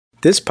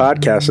This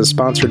podcast is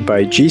sponsored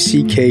by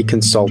GCK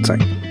Consulting,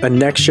 a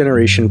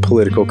next-generation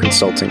political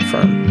consulting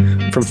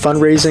firm. From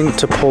fundraising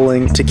to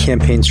polling to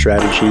campaign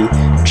strategy,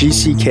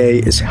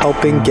 GCK is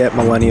helping get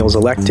millennials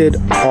elected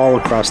all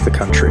across the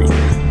country.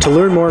 To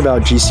learn more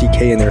about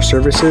GCK and their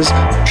services,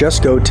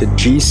 just go to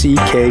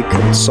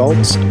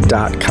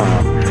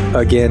gckconsults.com.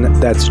 Again,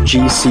 that's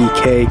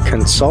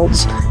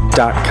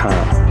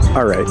gckconsults.com.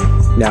 All right,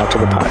 now to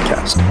the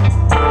podcast.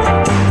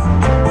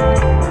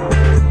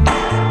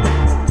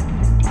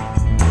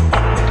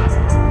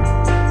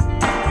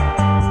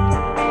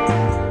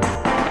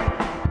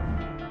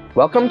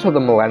 Welcome to the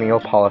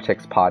Millennial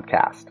Politics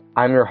Podcast.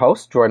 I'm your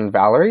host, Jordan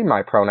Valerie.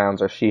 My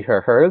pronouns are she,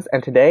 her, hers,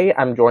 and today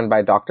I'm joined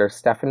by Dr.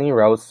 Stephanie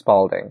Rose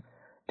Spaulding,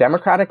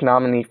 Democratic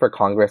nominee for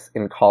Congress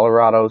in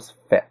Colorado's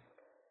 5th.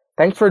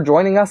 Thanks for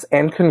joining us,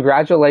 and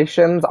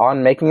congratulations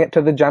on making it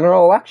to the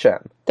general election.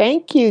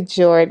 Thank you,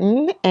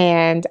 Jordan.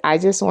 And I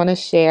just want to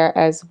share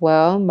as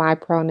well, my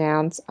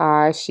pronouns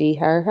are she,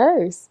 her,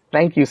 hers.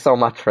 Thank you so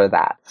much for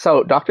that.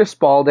 So, Dr.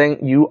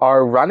 Spaulding, you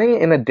are running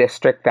in a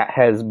district that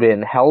has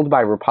been held by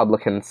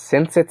Republicans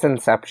since its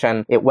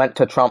inception. It went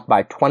to Trump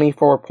by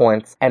 24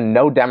 points, and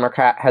no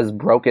Democrat has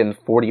broken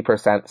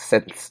 40%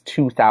 since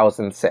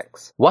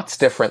 2006. What's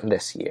different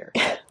this year?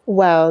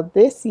 Well,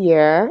 this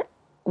year,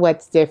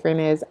 what's different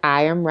is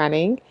I am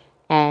running,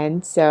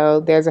 and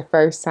so there's a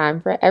first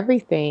time for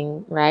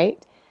everything,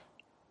 right?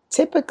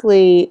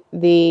 Typically,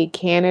 the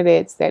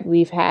candidates that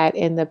we've had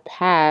in the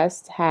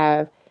past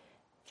have,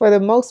 for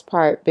the most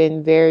part,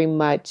 been very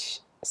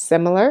much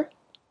similar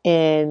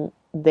in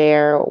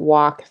their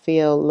walk,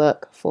 feel,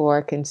 look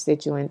for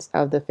constituents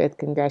of the 5th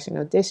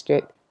Congressional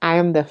District. I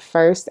am the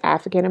first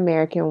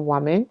African-American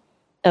woman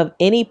of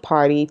any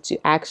party to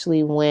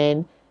actually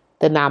win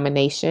the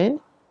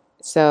nomination.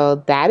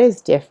 So that is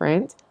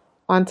different,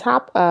 on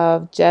top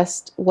of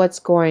just what's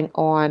going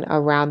on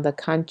around the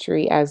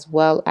country as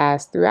well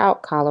as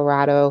throughout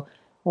Colorado.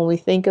 When we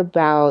think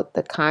about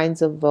the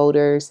kinds of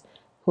voters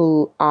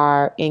who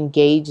are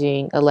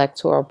engaging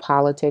electoral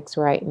politics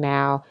right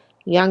now,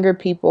 younger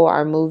people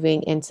are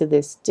moving into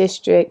this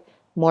district.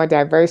 More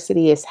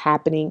diversity is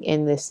happening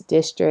in this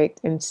district.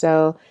 And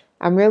so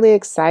I'm really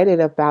excited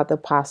about the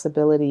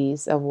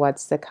possibilities of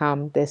what's to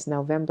come this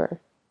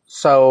November.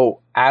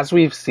 So, as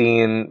we've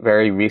seen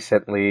very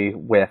recently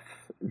with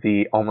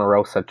the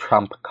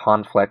Omarosa-Trump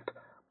conflict,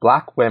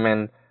 Black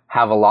women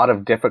have a lot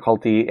of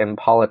difficulty in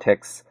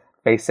politics,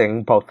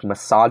 facing both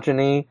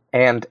misogyny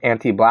and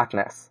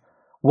anti-Blackness.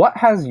 What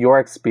has your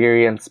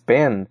experience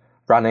been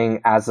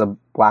running as a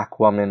Black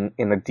woman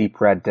in a deep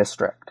red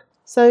district?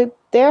 So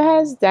there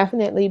has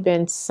definitely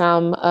been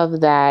some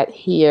of that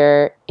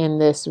here in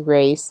this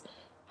race.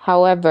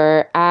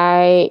 However,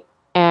 I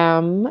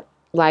am,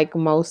 like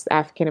most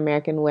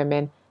African-American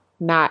women,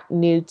 not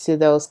new to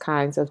those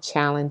kinds of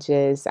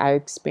challenges. I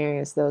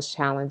experienced those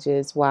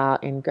challenges while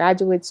in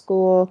graduate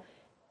school,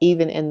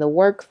 even in the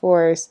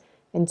workforce.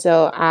 And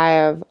so I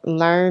have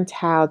learned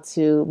how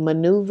to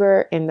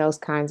maneuver in those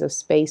kinds of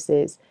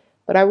spaces.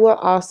 But I will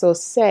also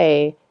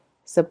say,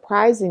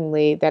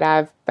 surprisingly, that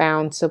I've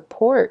found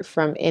support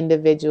from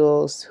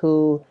individuals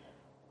who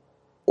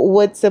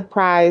would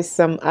surprise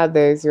some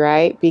others,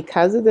 right?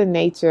 Because of the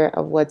nature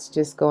of what's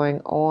just going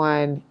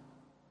on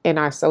in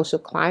our social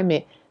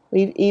climate.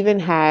 We've even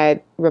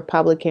had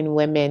Republican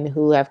women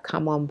who have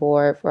come on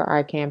board for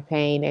our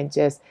campaign and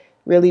just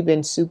really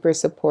been super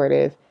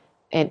supportive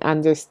and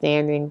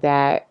understanding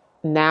that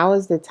now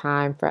is the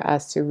time for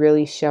us to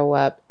really show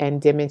up and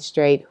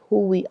demonstrate who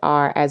we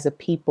are as a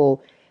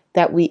people,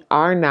 that we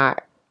are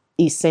not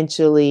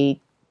essentially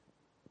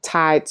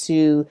tied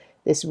to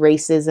this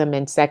racism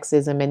and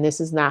sexism, and this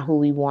is not who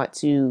we want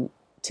to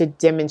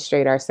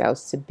demonstrate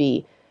ourselves to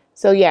be.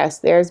 So yes,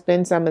 there's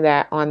been some of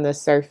that on the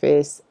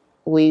surface.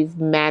 We've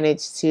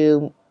managed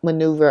to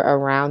maneuver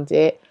around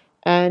it,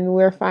 and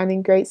we're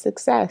finding great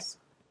success.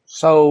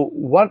 So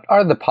what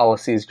are the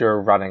policies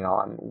you're running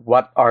on?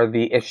 What are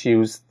the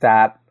issues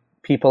that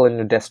people in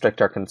your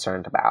district are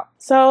concerned about?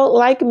 So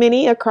like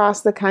many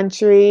across the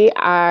country,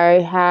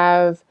 I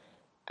have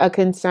a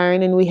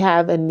concern and we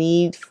have a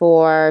need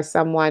for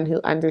someone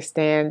who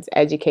understands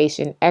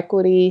education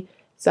equity,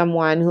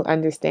 someone who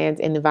understands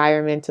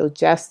environmental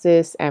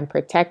justice and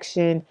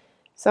protection,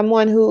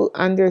 someone who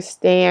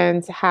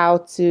understands how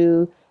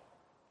to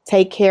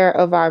take care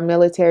of our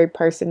military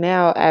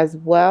personnel, as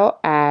well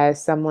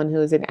as someone who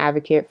is an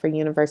advocate for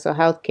universal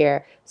health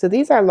care. So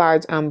these are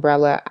large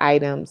umbrella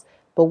items.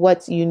 But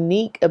what's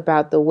unique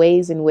about the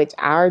ways in which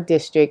our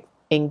district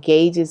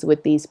engages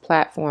with these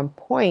platform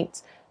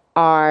points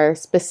are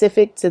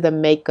specific to the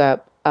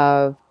makeup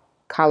of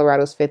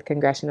Colorado's 5th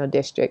Congressional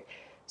District.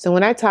 So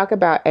when I talk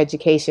about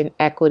education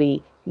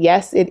equity,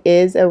 yes, it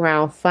is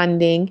around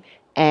funding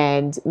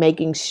and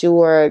making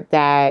sure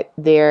that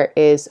there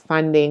is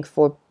funding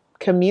for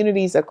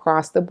communities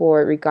across the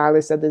board,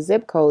 regardless of the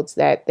zip codes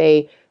that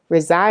they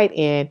reside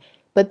in.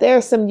 But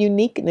there's some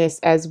uniqueness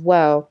as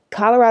well.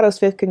 Colorado's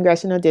 5th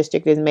Congressional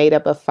District is made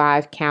up of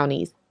 5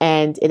 counties,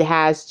 and it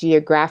has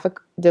geographic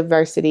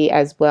diversity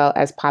as well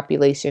as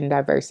population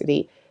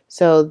diversity.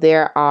 So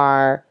there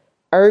are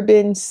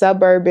urban,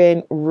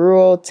 suburban,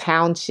 rural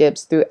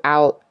townships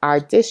throughout our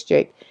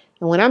district.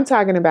 And when I'm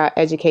talking about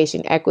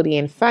education equity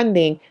and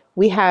funding,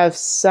 we have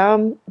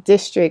some school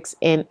districts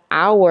in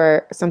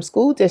our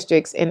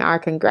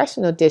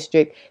congressional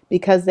district,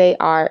 because they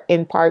are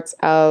in parts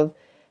of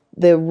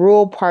the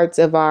rural parts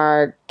of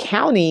our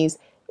counties,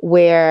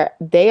 where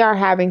they are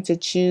having to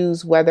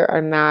choose whether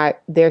or not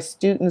their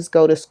students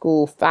go to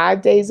school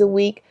 5 days a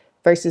week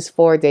versus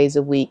 4 days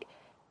a week.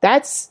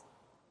 That's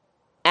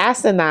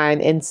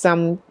asinine in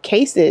some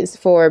cases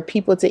for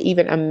people to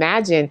even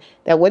imagine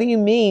that. What do you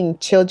mean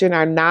children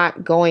are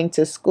not going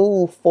to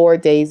school 4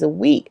 days a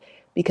week?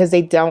 Because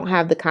they don't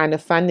have the kind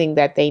of funding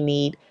that they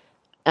need.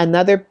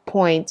 Another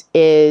point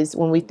is,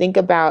 when we think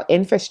about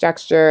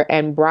infrastructure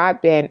and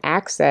broadband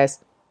access,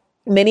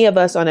 many of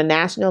us on a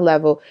national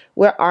level,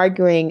 we're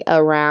arguing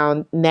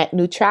around net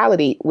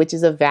neutrality, which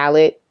is a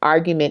valid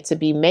argument to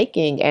be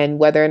making, and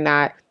whether or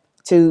not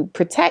to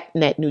protect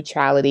net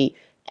neutrality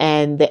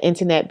and the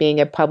internet being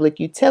a public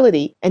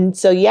utility. And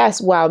so,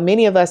 yes, while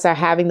many of us are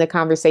having the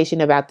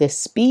conversation about the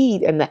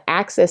speed and the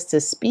access to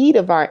speed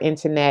of our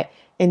internet,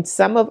 in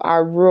some of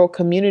our rural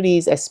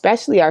communities,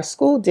 especially our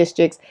school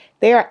districts,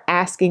 they are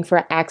asking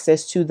for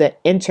access to the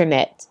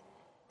internet.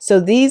 So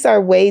these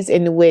are ways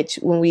in which,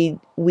 when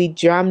we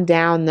drum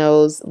down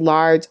those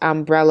large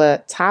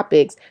umbrella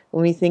topics,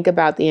 when we think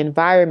about the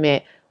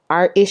environment,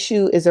 our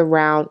issue is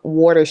around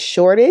water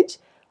shortage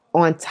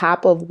on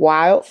top of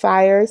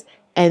wildfires.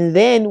 And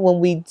then when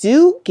we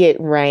do get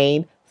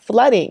rain,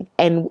 flooding,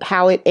 and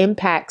how it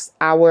impacts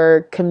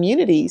our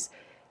communities.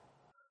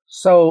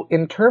 So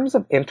in terms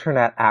of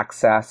internet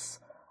access,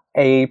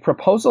 a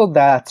proposal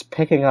that's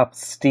picking up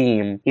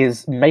steam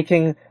is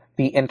making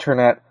the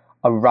internet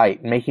a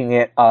right, making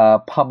it a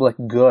public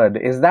good.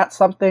 Is that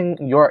something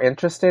you're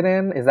interested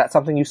in? Is that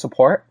something you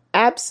support?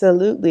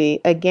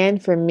 Absolutely. Again,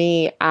 for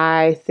me,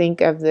 I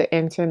think of the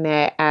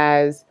internet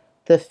as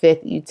the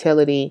fifth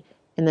utility,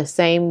 in the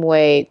same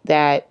way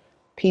that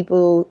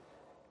people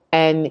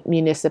and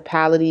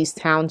municipalities,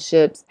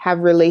 townships have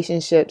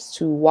relationships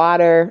to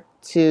water,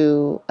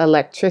 to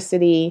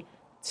electricity,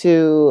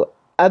 to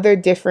other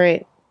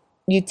different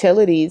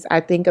utilities. I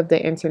think of the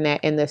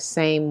internet in the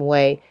same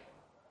way.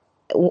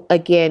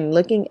 Again,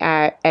 looking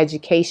at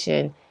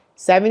education,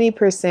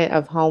 70%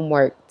 of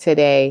homework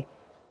today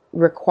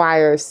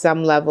requires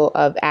some level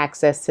of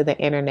access to the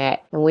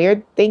internet. And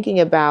we're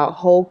thinking about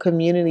whole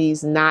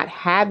communities not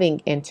having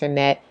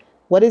internet.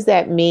 What does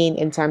that mean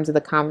in terms of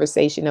the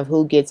conversation of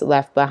who gets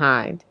left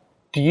behind?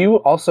 Do you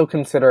also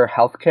consider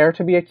healthcare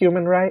to be a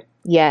human right?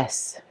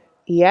 Yes.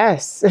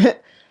 Yes,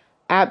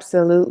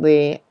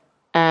 absolutely.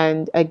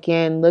 And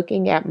again,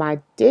 looking at my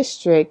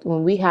district,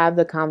 when we have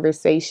the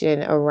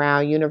conversation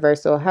around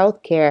universal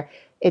health care,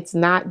 it's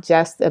not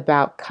just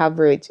about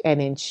coverage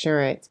and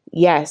insurance.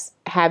 Yes,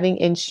 having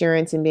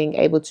insurance and being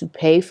able to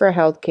pay for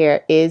health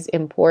care is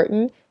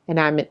important. And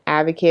I'm an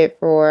advocate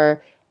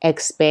for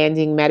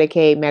expanding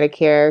Medicaid,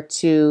 Medicare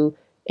to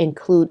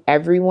include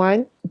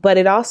everyone. But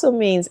it also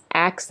means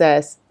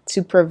access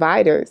to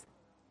providers.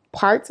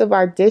 Parts of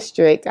our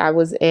district, I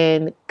was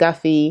in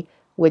Guffey,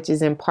 which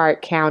is in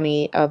Park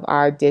County of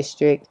our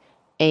district,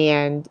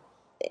 and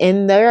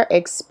in their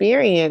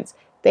experience,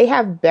 they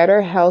have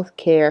better health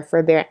care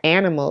for their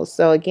animals.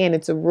 So again,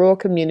 it's a rural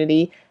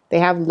community. They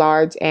have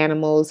large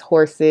animals,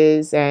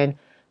 horses and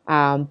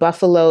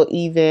buffalo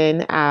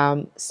even.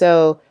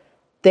 So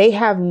they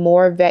have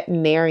more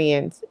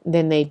veterinarians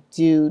than they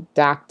do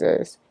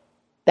doctors.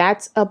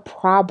 That's a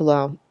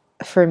problem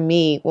for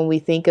me when we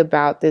think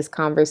about this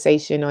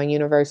conversation on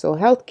universal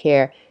health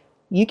care.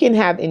 You can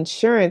have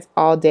insurance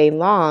all day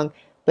long,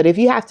 but if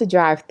you have to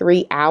drive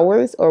 3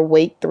 hours or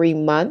wait 3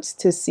 months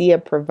to see a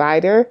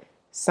provider,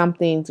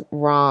 something's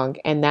wrong.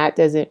 And that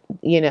doesn't,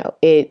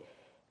 it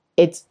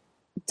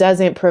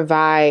doesn't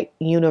provide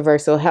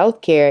universal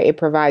health care. It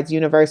provides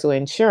universal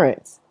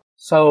insurance.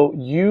 So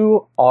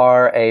you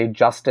are a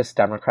Justice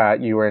Democrat.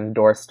 You were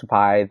endorsed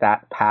by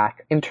that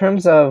PAC. In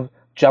terms of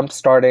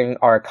jumpstarting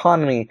our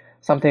economy,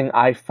 something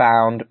I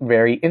found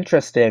very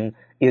interesting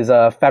is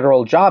a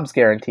federal jobs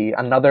guarantee,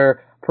 another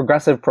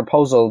progressive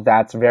proposal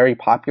that's very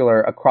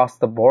popular across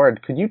the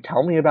board. Could you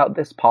tell me about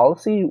this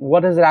policy?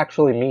 What does it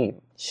actually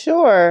mean?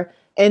 Sure.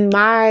 In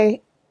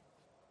my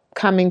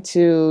coming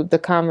to the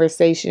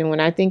conversation, when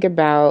I think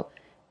about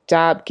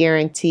job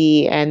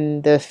guarantee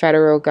and the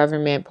federal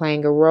government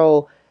playing a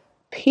role,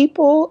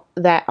 people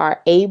that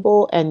are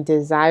able and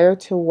desire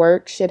to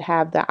work should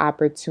have the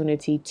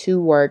opportunity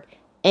to work,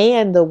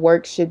 and the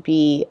work should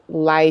be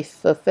life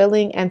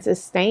fulfilling and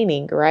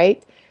sustaining,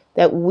 right?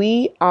 That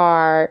we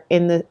are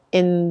in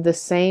the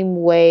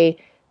same way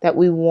that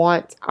we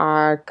want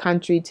our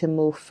country to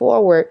move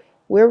forward.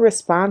 We're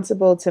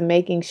responsible to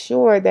making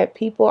sure that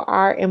people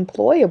are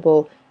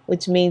employable,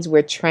 which means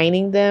we're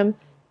training them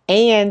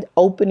and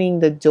opening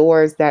the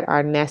doors that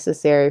are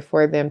necessary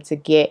for them to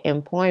get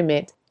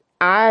employment.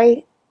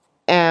 I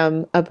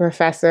am a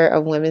professor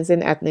of women's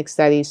and ethnic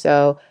studies,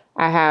 so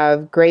I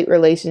have great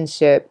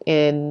relationship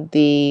in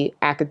the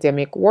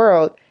academic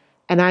world.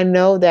 And I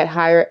know that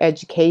higher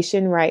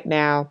education right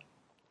now,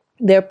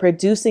 they're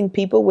producing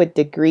people with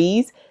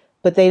degrees,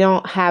 but they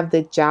don't have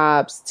the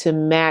jobs to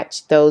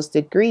match those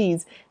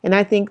degrees. And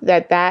I think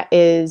that that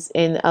is,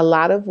 in a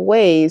lot of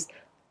ways,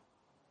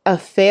 a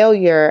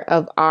failure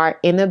of our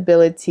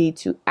inability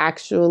to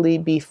actually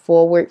be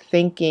forward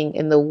thinking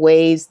in the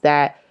ways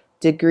that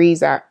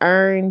degrees are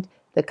earned,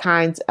 the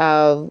kinds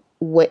of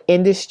what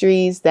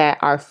industries that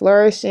are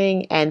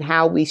flourishing, and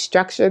how we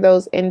structure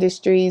those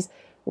industries.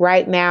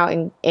 Right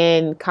now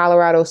in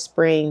Colorado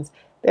Springs,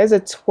 there's a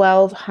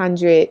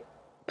 1,200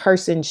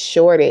 person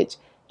shortage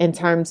in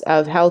terms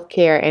of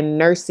healthcare and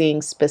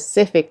nursing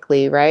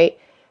specifically, right?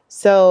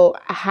 So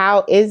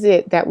how is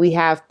it that we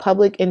have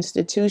public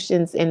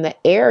institutions in the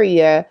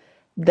area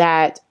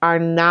that are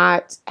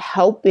not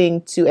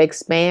helping to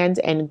expand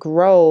and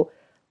grow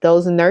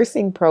those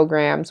nursing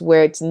programs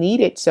where it's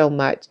needed so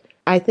much?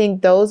 I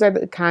think those are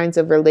the kinds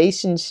of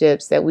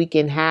relationships that we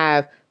can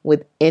have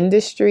with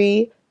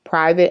industry,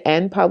 private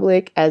and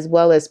public, as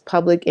well as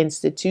public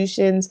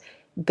institutions,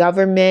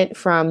 government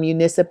from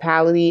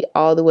municipality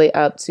all the way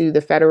up to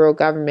the federal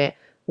government,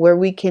 where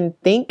we can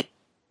think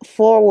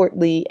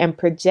forwardly and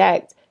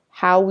project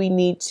how we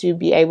need to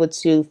be able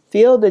to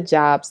fill the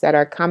jobs that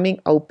are coming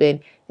open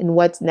and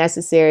what's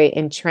necessary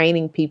in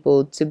training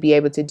people to be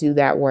able to do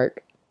that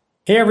work.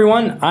 Hey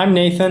everyone, I'm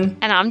Nathan.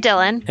 And I'm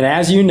Dylan. And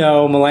as you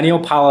know, Millennial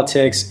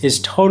Politics is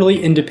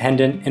totally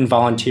independent and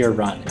volunteer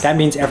run. That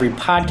means every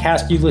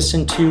podcast you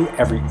listen to,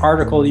 every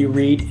article you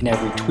read, and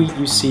every tweet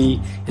you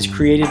see is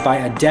created by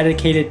a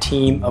dedicated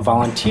team of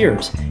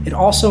volunteers. It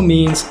also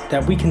means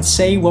that we can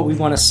say what we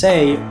want to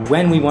say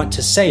when we want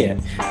to say it,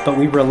 but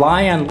we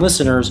rely on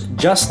listeners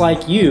just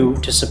like you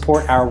to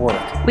support our work.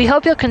 We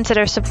hope you'll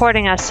consider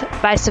supporting us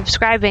by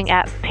subscribing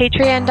at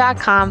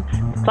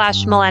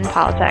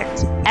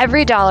patreon.com/MillenPolitics.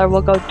 Every dollar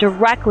will go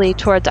directly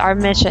towards our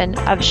mission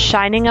of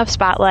shining a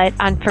spotlight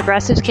on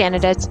progressive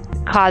candidates,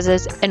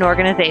 causes, and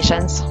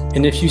organizations.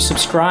 And if you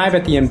subscribe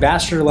at the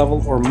ambassador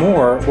level or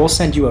more, we'll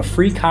send you a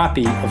free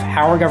copy of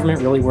How Our Government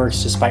Really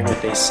Works Despite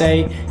What They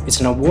Say. It's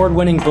an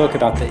award-winning book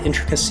about the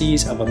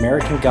intricacies of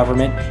American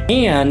government,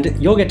 and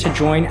you'll get to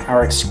join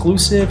our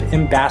exclusive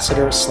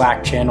ambassador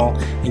Slack channel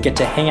and get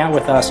to hang out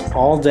with us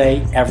all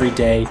day, every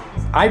day.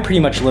 I pretty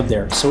much live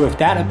there, so if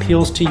that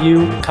appeals to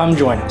you, come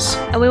join us.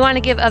 And we want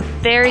to give a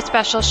very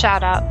special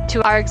shout out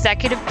to our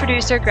executive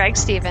producer, Greg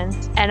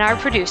Stevens, and our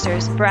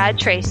producers, Brad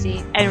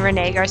Tracy and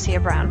Renee Garcia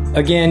Brown.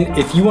 Again,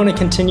 if you want to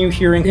continue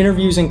hearing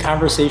interviews and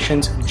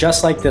conversations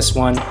just like this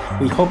one,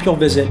 we hope you'll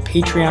visit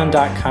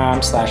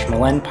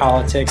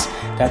patreon.com/MillenPolitics.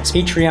 That's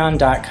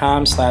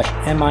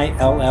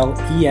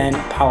patreon.com/MILLEN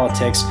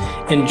Politics,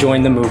 and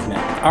join the movement.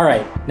 All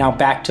right, now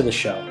back to the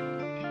show.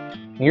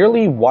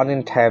 Nearly 1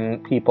 in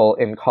 10 people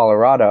in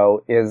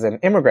Colorado is an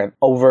immigrant.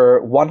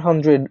 Over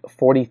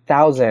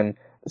 140,000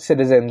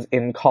 citizens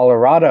in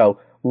Colorado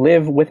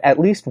live with at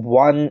least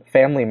one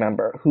family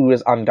member who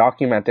is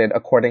undocumented,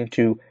 according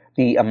to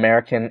the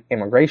American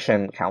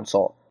Immigration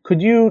Council.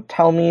 Could you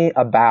tell me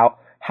about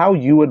how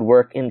you would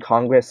work in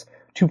Congress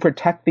to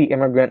protect the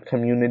immigrant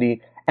community,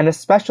 and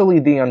especially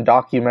the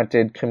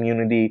undocumented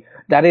community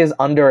that is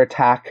under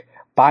attack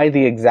by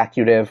the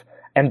executive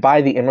and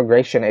by the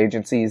immigration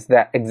agencies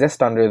that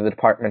exist under the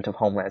Department of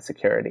Homeland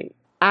Security?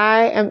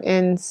 I am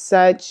in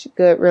such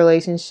good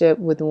relationship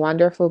with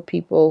wonderful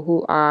people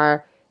who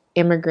are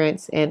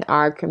immigrants in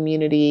our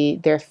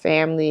community. Their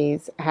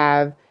families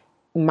have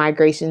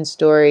migration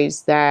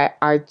stories that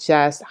are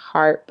just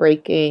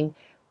heartbreaking,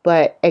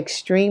 but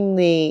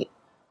extremely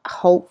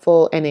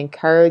hopeful and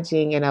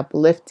encouraging and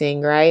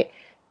uplifting, right?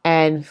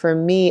 And for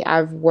me,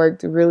 I've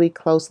worked really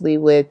closely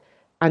with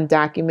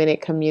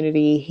undocumented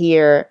community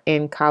here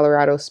in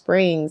Colorado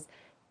Springs.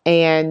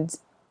 And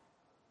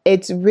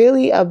it's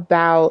really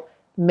about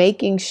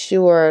making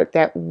sure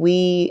that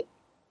we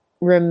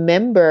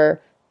remember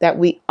that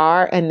we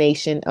are a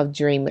nation of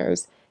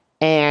dreamers,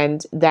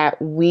 and that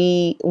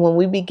when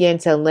we begin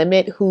to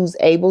limit who's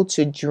able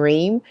to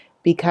dream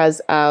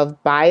because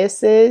of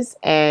biases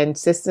and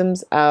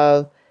systems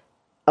of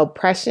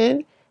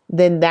oppression,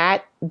 then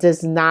that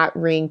does not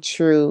ring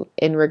true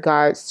in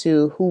regards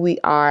to who we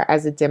are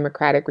as a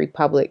democratic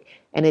republic,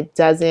 and it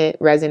doesn't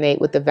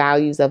resonate with the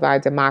values of our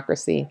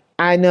democracy.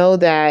 I know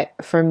that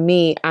for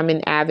me, I'm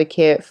an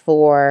advocate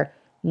for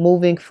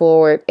moving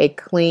forward a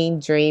Clean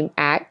Dream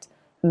Act,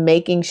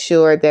 making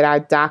sure that our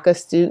DACA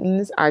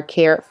students are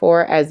cared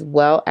for as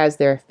well as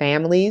their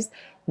families,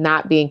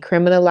 not being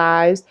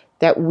criminalized,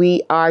 that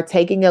we are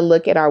taking a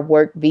look at our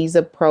work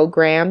visa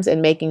programs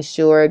and making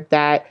sure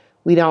that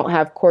we don't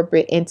have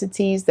corporate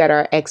entities that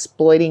are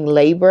exploiting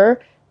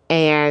labor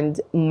and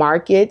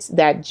markets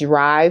that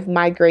drive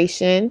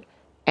migration,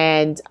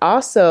 and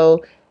also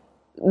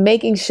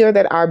making sure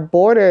that our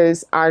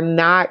borders are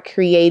not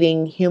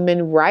creating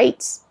human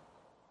rights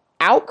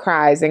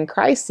outcries and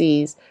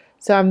crises.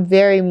 So I'm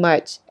very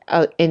much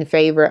in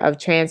favor of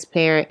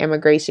transparent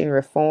immigration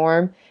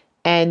reform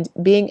and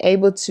being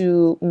able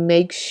to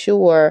make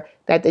sure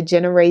that the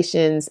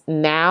generations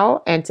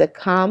now and to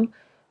come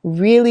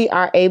really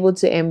are able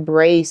to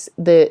embrace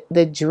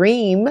the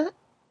dream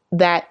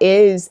that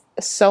is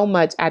so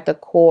much at the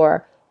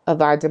core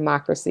of our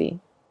democracy.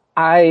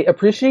 I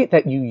appreciate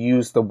that you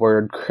use the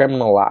word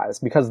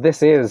criminalize, because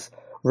this is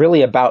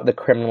really about the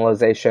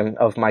criminalization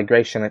of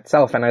migration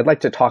itself. And I'd like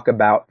to talk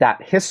about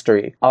that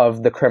history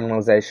of the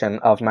criminalization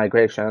of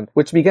migration,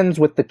 which begins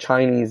with the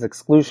Chinese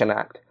Exclusion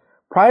Act.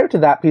 Prior to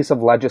that piece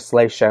of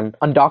legislation,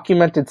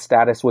 undocumented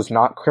status was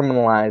not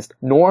criminalized,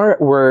 nor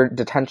were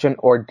detention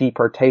or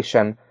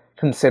deportation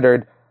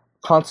considered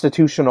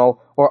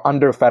constitutional or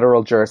under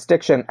federal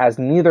jurisdiction, as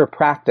neither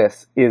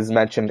practice is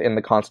mentioned in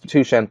the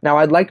Constitution. Now,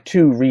 I'd like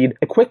to read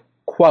a quick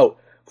quote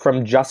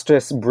from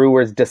Justice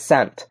Brewer's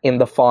dissent in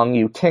the Fong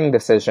Yu-ting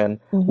decision,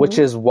 which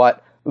is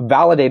what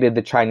validated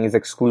the Chinese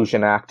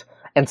Exclusion Act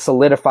and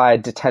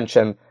solidified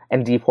detention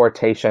and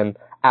deportation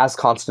as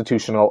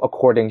constitutional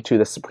according to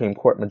the Supreme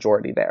Court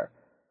majority there.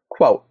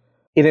 Quote,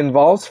 "It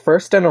involves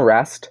first an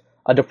arrest,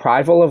 a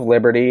deprival of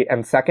liberty,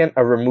 and second,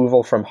 a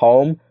removal from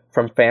home,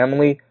 from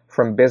family,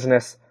 from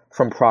business,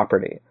 from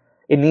property.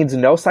 It needs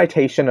no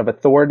citation of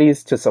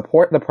authorities to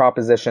support the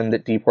proposition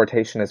that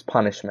deportation is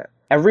punishment.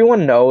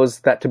 Everyone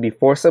knows that to be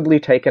forcibly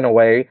taken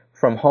away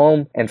from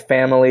home and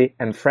family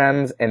and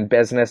friends and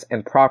business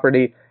and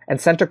property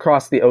and sent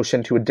across the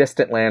ocean to a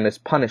distant land is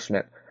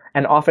punishment,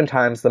 and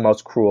oftentimes the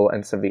most cruel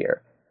and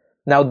severe."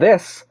 Now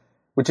this,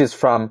 which is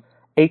from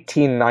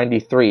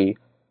 1893,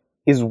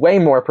 is way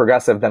more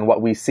progressive than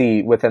what we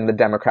see within the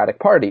Democratic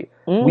Party.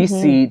 We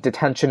see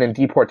detention and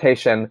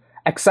deportation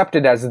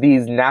accepted as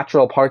these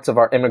natural parts of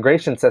our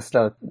immigration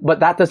system,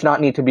 but that does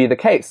not need to be the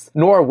case,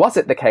 nor was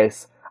it the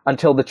case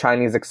until the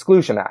Chinese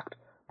Exclusion Act.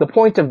 The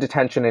point of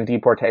detention and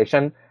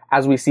deportation,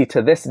 as we see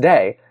to this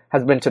day,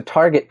 has been to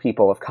target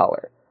people of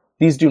color.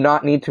 These do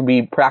not need to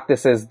be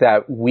practices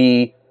that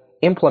we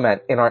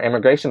implement in our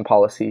immigration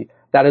policy.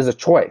 That is a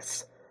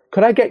choice.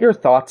 Could I get your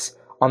thoughts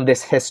on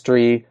this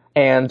history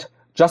and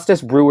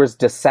Justice Brewer's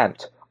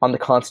dissent on the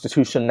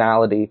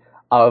constitutionality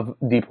of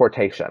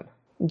deportation?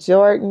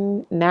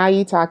 Jordan, now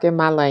you talking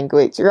my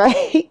language,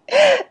 right?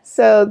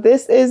 So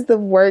this is the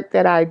work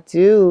that I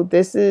do.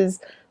 This is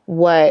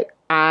what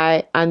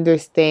I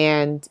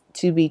understand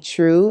to be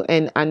true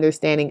in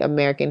understanding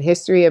American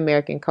history,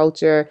 American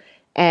culture,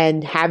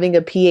 and having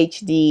a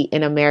PhD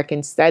in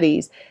American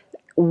studies.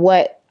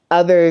 What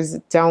others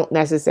don't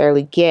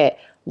necessarily get.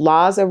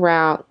 Laws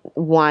around,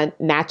 one,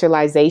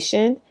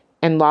 naturalization,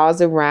 and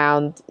laws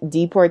around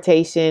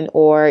deportation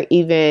or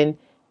even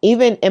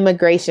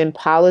immigration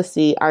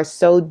policy are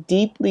so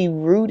deeply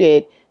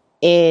rooted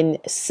in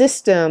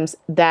systems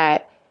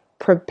that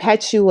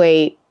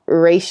perpetuate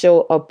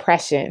racial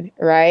oppression,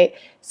 right?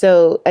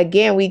 So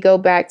again, we go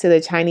back to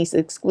the Chinese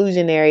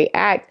Exclusionary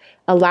Act.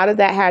 A lot of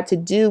that had to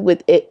do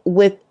with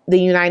the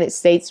United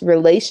States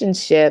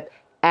relationship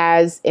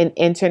as an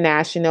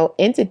international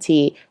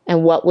entity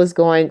and what was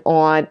going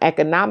on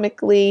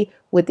economically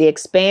with the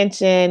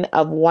expansion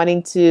of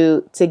wanting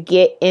to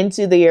get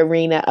into the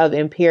arena of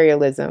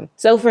imperialism.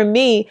 So for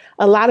me,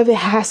 a lot of it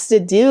has to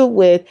do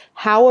with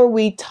how are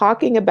we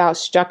talking about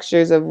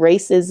structures of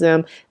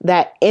racism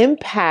that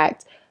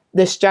impact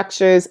the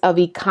structures of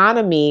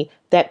economy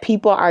that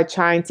people are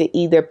trying to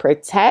either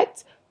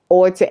protect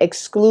or to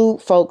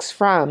exclude folks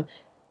from.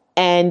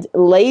 And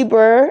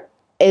labor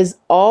is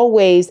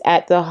always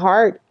at the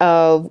heart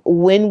of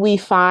when we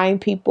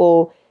find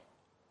people,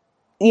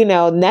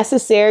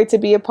 necessary to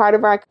be a part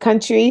of our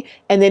country.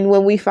 And then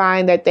when we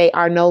find that they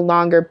are no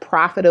longer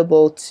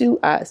profitable to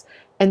us.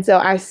 And so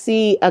I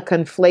see a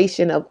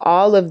conflation of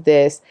all of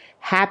this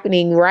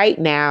happening right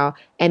now,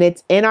 and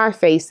it's in our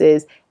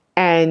faces.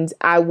 And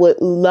I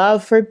would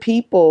love for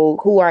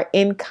people who are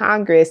in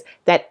Congress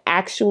that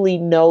actually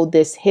know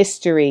this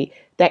history,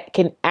 that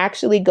can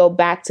actually go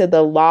back to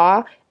the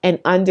law and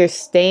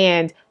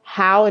understand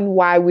how and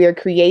why we are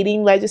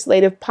creating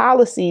legislative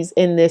policies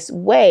in this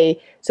way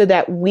so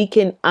that we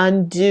can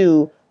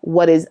undo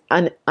what is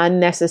an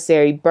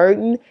unnecessary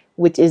burden,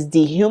 which is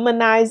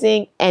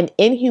dehumanizing and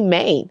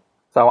inhumane.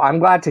 So I'm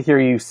glad to hear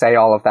you say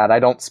all of that. I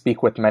don't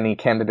speak with many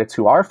candidates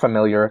who are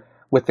familiar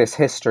with this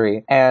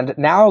history. And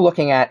now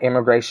looking at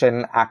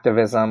immigration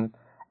activism,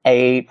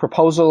 a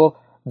proposal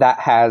that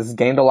has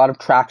gained a lot of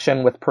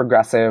traction with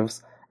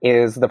progressives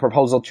is the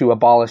proposal to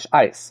abolish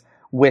ICE,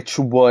 which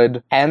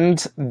would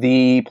end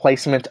the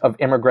placement of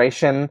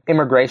immigration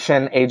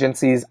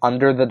agencies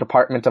under the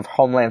Department of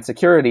Homeland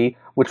Security,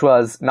 which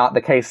was not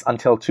the case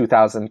until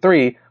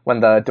 2003 when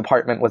the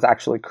department was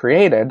actually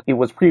created. It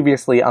was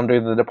previously under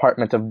the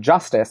Department of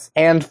Justice.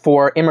 And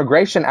for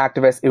immigration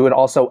activists, it would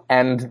also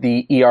end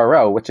the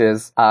ERO, which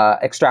is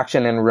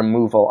extraction and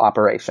removal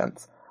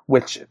operations,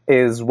 which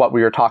is what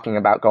we were talking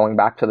about going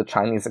back to the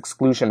Chinese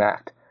Exclusion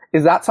Act.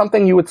 Is that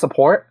something you would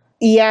support?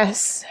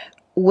 Yes,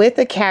 with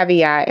a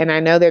caveat, and I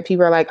know that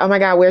people are like, oh my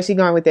God, where's she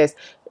going with this?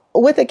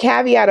 With a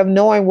caveat of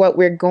knowing what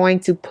we're going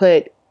to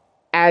put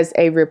as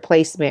a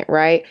replacement,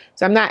 right?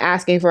 So I'm not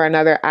asking for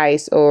another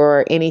ICE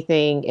or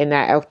anything in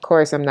that. Of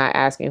course, I'm not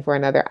asking for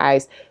another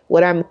ICE.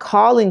 What I'm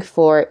calling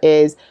for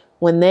is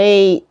when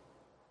they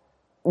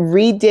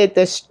redid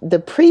the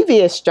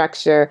previous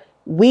structure,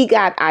 we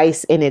got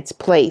ICE in its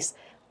place.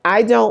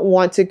 I don't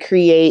want to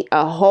create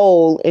a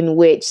hole in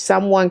which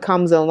someone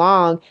comes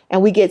along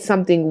and we get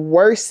something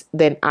worse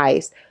than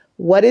ICE.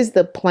 What is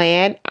the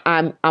plan?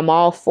 I'm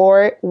all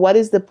for it. What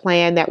is the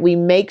plan that we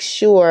make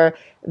sure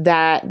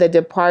that the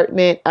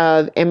Department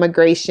of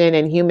Immigration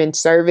and Human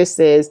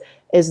Services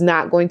is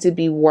not going to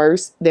be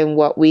worse than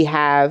what we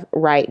have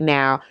right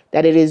now,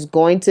 that it is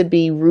going to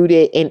be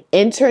rooted in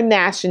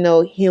international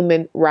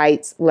human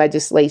rights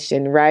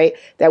legislation, right?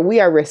 That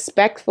we are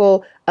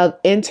respectful of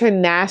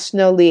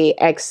internationally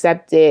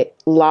accepted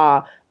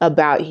law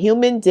about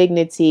human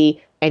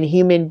dignity and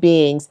human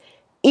beings,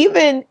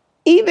 even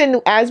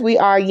as we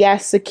are,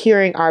 yes,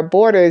 securing our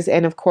borders.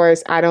 And of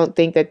course, I don't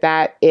think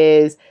that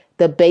is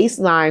the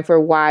baseline for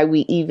why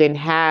we even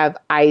have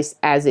ICE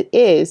as it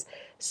is.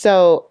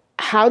 So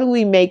how do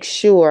we make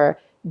sure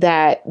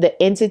that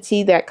the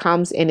entity that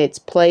comes in its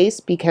place,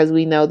 because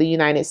we know the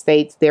United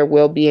States, there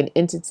will be an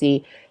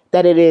entity,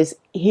 that it is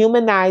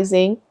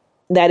humanizing,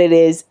 that it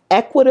is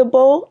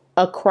equitable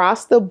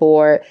across the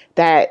board,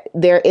 that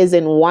there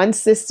isn't one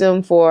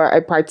system for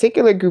a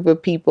particular group of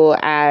people,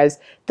 as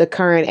the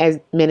current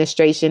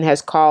administration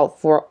has called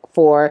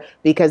for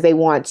because they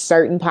want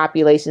certain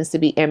populations to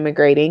be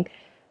immigrating,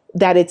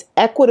 that it's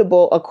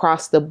equitable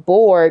across the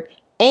board,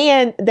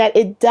 and that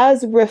it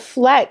does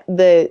reflect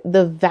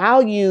the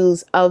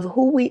values of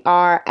who we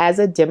are as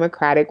a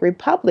democratic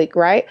republic,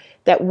 right?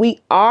 That we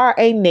are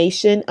a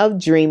nation of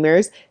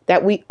dreamers,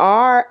 that we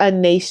are a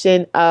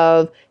nation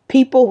of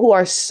people who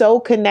are so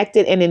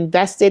connected and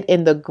invested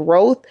in the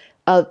growth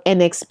of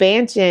an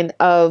expansion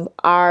of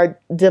our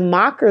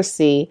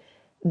democracy,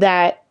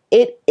 that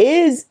it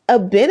is a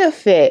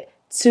benefit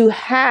to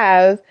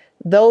have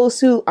those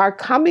who are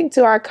coming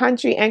to our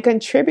country and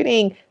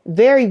contributing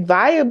very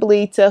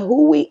viably to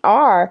who we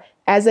are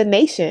as a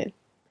nation.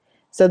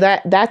 So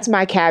that's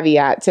my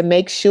caveat, to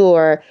make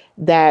sure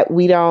that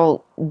we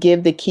don't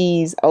give the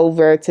keys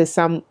over to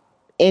some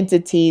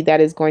entity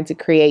that is going to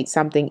create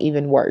something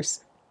even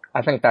worse.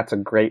 I think that's a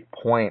great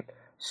point.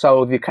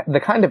 So the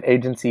kind of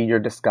agency you're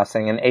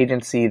discussing, an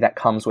agency that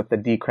comes with the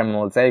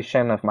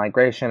decriminalization of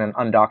migration and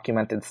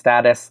undocumented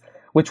status,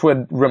 which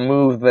would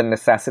remove the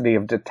necessity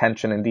of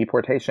detention and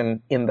deportation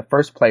in the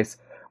first place,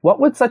 what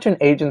would such an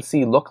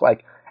agency look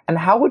like? And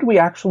how would we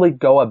actually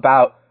go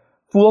about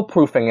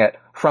foolproofing it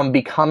from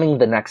becoming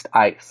the next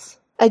ICE?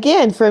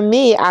 Again, for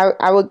me,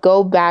 I would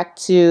go back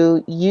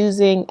to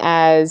using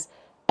as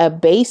a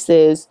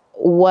basis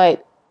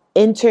what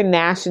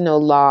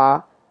international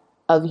law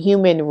of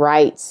human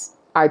rights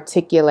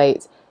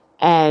articulates,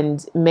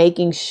 and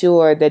making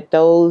sure that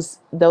those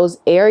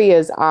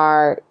areas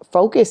are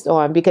focused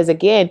on, because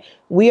again,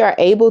 we are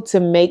able to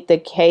make the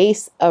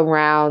case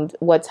around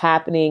what's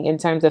happening in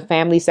terms of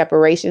family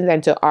separations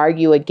and to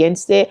argue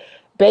against it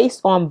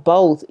based on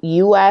both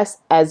U.S.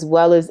 as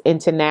well as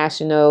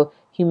international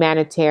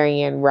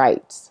humanitarian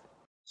rights.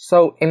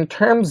 So in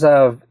terms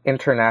of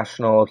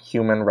international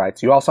human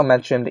rights, you also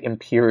mentioned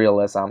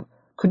imperialism.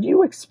 Could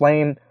you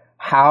explain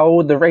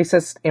how the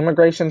racist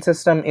immigration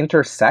system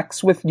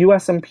intersects with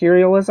U.S.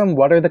 imperialism?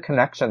 What are the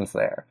connections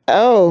there?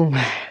 Oh,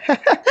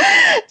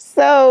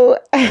 so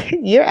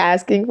you're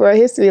asking for a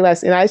history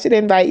lesson. I should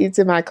invite you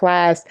to my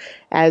class,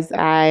 as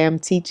I am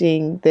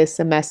teaching this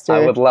semester.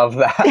 I would love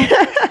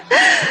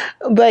that.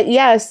 But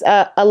yes,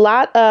 a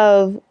lot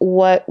of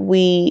what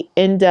we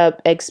end up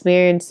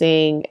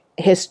experiencing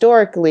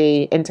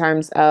historically in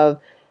terms of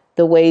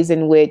the ways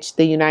in which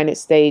the United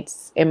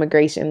States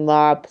immigration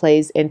law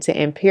plays into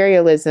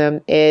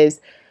imperialism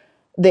is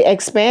the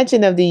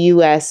expansion of the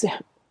U.S.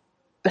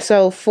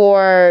 So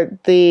for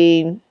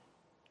the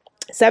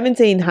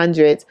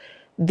 1700s,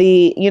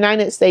 the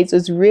United States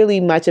was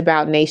really much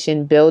about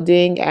nation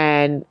building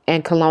and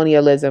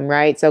colonialism,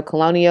 right? So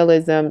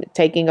colonialism,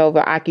 taking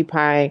over,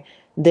 occupying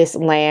this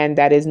land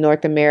that is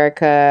North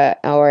America,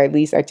 or at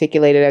least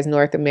articulated as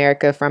North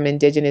America, from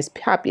indigenous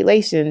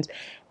populations,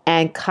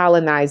 and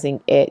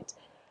colonizing it.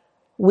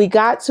 We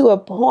got to a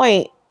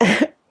point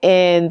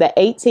in the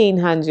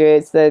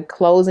 1800s, the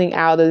closing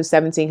out of the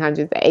 1700s,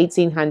 the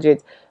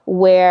 1800s,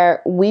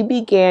 where we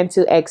began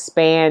to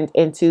expand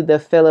into the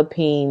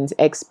Philippines,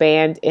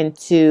 expand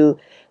into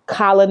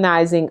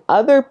colonizing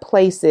other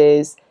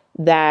places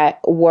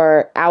that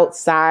were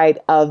outside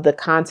of the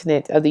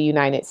continent of the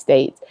United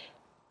States.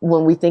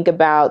 When we think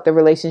about the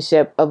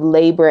relationship of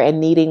labor and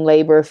needing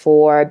labor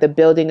for the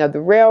building of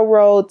the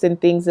railroads and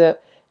things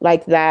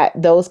like that,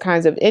 those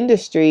kinds of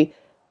industry,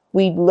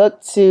 we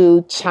look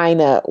to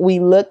China, we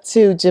look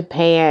to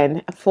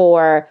Japan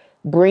for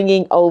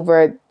bringing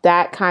over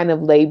that kind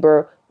of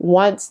labor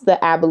once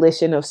the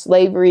abolition of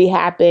slavery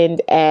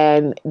happened,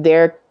 and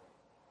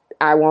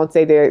I won't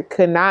say there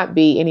could not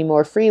be any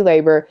more free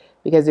labor,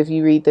 because if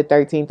you read the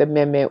 13th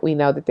Amendment, we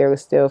know that there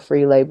was still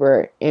free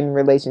labor in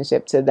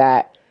relationship to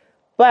that.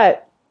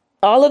 But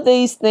all of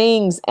these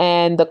things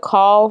and the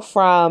call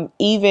from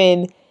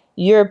even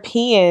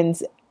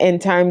Europeans in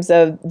terms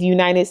of the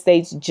United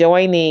States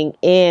joining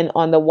in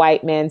on the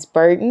white man's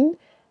burden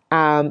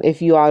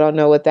If you all don't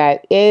know what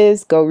that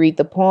is, go read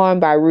the poem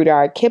by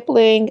Rudyard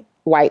Kipling,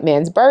 White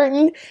Man's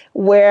Burden,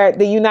 where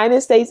the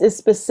United States is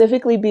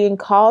specifically being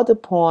called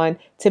upon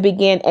to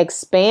begin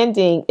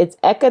expanding its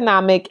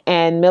economic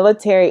and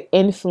military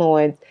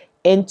influence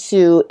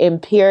into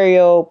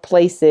imperial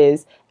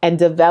places and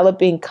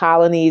developing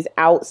colonies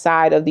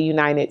outside of the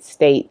United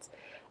States.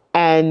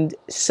 And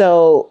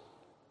so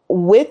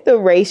with the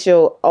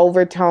racial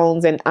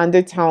overtones and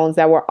undertones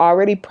that were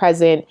already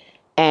present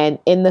and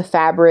in the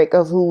fabric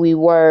of who we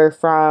were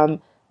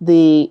from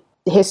the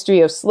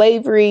history of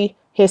slavery,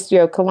 history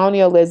of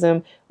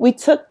colonialism, we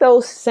took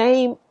those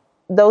same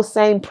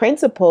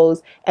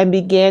principles and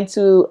began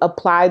to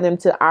apply them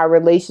to our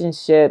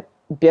relationship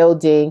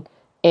building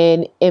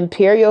in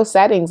imperial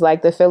settings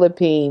like the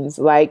Philippines,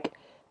 like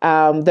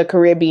the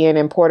Caribbean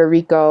and Puerto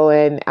Rico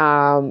and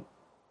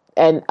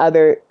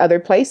other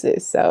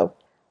places. So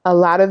a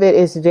lot of it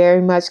is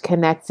very much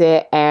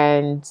connected,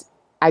 and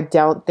I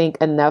don't think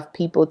enough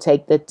people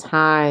take the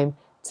time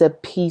to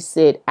piece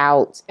it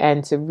out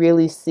and to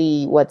really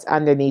see what's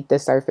underneath the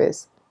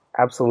surface.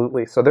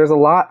 Absolutely. So there's a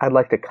lot I'd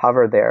like to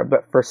cover there.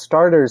 But for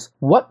starters,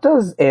 what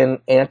does an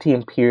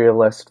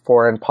anti-imperialist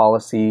foreign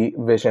policy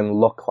vision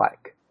look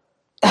like?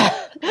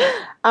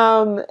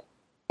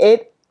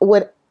 It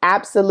would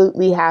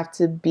absolutely have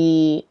to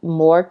be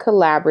more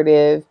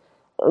collaborative,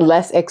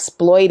 less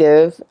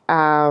exploitive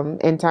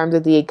in terms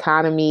of the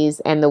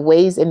economies and the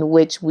ways in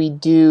which we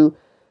do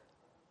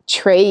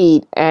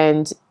trade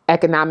and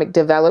economic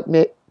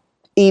development,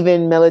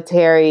 even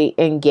military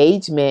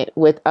engagement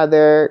with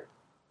other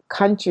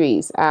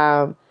countries.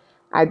 I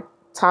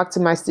talk to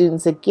my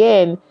students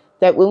again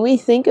that when we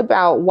think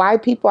about why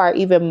people are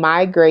even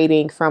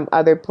migrating from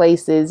other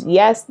places,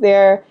 yes,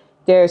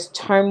 there's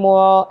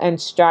turmoil and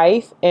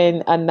strife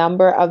in a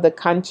number of the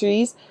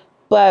countries,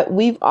 but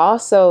we've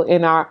also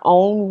in our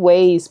own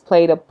ways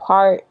played a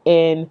part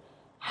in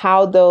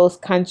how those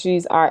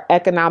countries are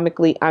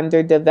economically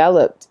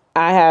underdeveloped.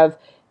 I have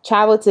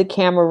traveled to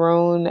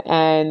Cameroon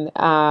and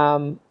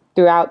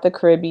throughout the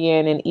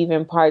Caribbean and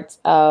even parts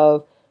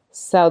of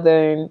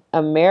Southern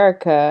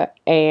America.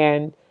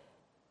 And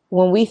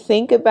when we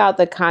think about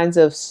the kinds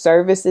of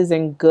services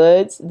and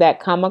goods that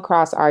come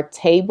across our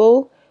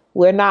table,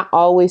 we're not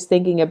always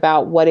thinking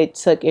about what it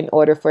took in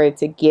order for it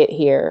to get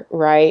here,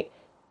 right?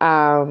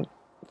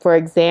 For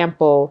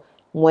example,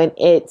 when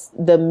it's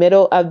the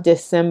middle of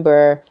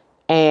December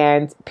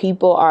and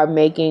people are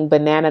making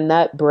banana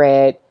nut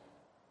bread,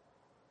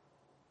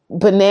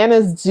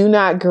 bananas do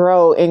not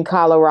grow in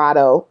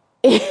Colorado.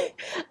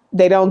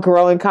 They don't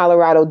grow in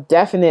Colorado,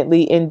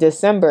 definitely in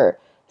December.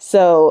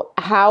 So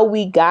how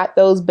we got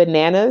those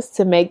bananas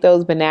to make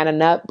those banana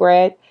nut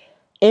bread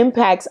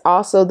impacts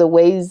also the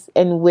ways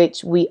in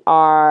which we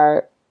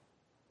are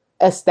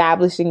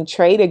establishing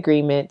trade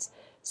agreements.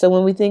 So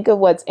when we think of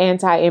what's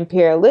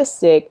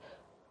anti-imperialistic,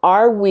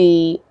 are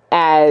we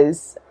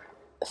as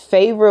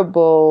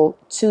favorable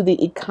to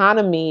the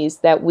economies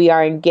that we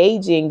are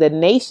engaging, the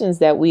nations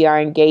that we are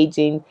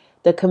engaging,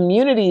 the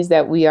communities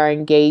that we are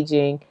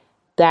engaging,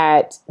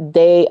 that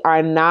they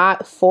are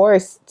not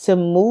forced to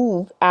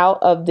move out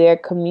of their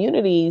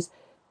communities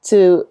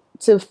to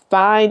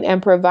find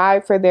and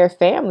provide for their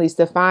families,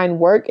 to find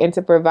work and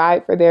to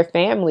provide for their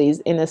families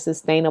in a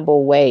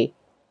sustainable way.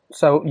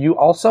 So you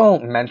also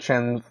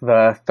mentioned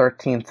the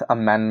 13th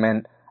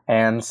Amendment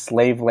and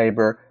slave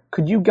labor.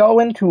 Could you go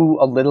into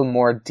a little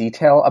more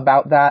detail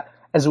about that,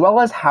 as well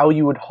as how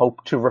you would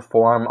hope to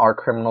reform our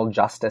criminal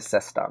justice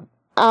system?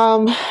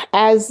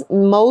 As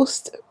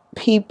most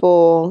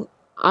people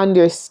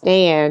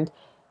understand,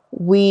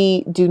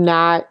 we do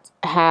not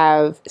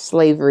have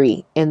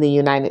slavery in the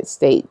United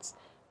States.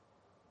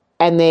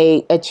 And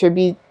they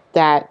attribute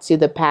that to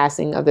the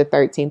passing of the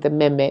 13th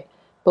Amendment.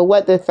 But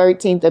what the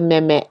 13th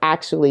Amendment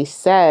actually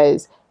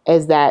says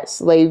is that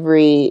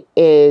slavery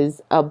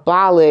is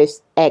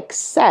abolished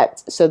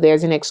except, so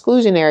there's an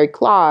exclusionary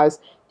clause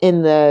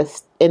in the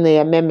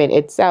amendment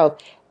itself,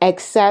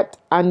 except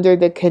under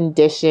the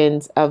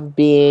conditions of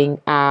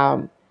being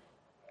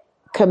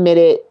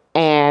committed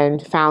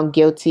and found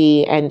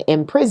guilty and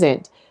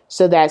imprisoned,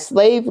 so that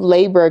slave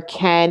labor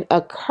can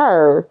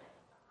occur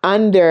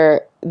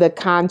under the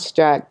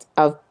construct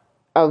of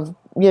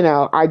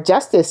our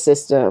justice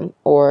system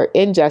or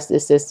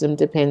injustice system,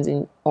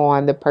 depending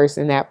on the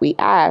person that we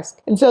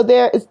ask. And so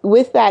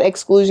with that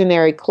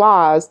exclusionary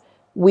clause,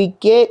 we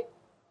get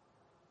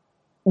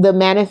the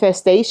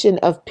manifestation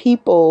of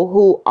people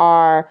who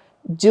are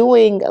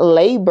doing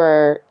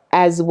labor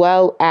as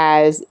well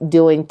as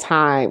doing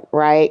time,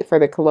 right? For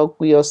the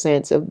colloquial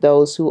sense of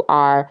those who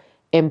are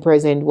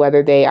imprisoned,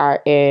 whether they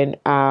are in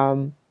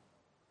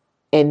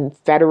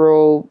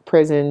federal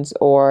prisons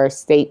or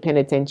state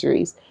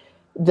penitentiaries,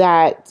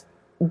 that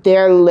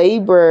their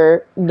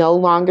labor no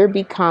longer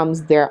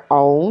becomes their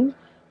own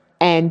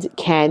and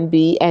can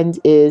be and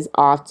is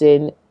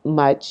often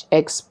much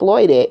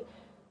exploited.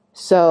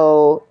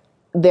 So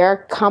there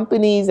are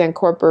companies and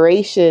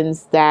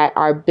corporations that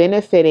are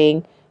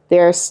benefiting.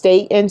 There are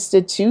state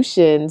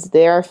institutions,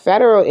 there are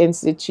federal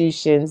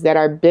institutions that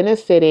are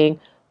benefiting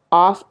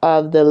off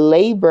of the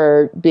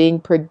labor being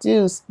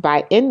produced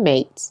by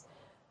inmates.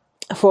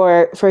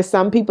 For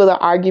some people, the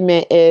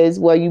argument is,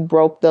 well, you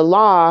broke the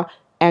law,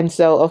 and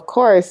so of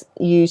course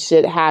you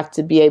should have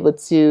to be able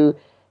to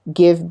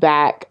give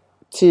back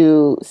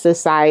to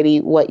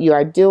society what you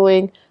are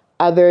doing.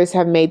 Others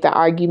have made the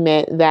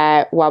argument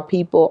that while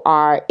people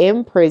are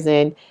in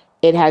prison,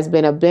 it has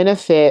been a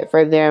benefit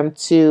for them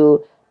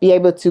to be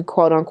able to,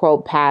 quote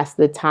unquote, pass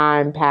the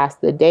time, pass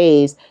the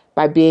days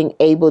by being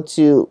able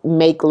to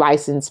make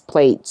license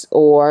plates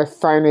or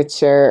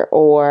furniture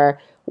or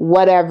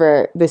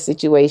whatever the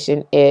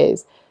situation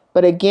is.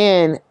 But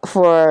again,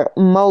 for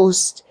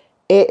most,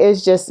 it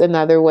is just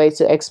another way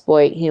to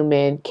exploit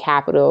human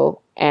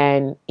capital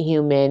and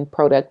human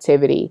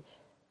productivity.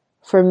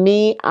 For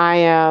me, I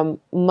am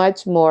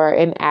much more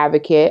an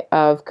advocate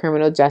of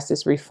criminal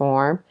justice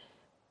reform.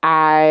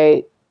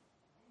 I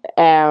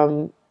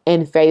am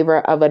in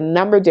favor of a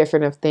number of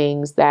different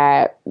things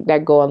that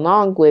go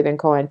along with and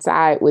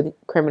coincide with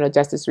criminal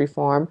justice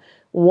reform.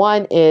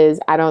 One is,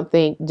 I don't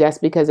think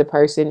just because a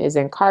person is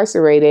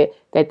incarcerated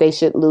that they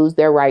should lose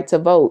their right to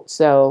vote.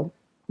 So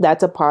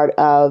that's a part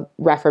of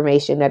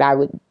reformation that I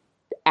would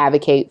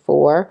advocate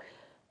for.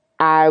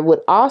 I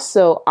would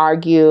also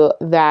argue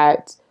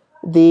that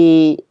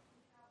the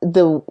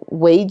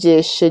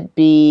wages should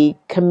be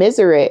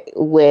commensurate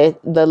with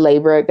the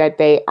labor that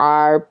they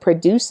are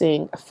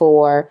producing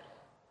for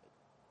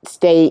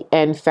state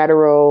and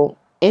federal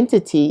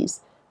entities.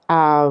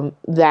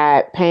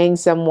 That paying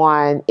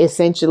someone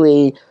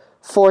essentially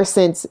 4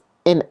 cents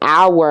an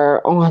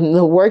hour on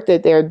the work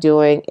that they're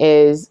doing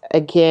is,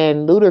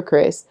 again,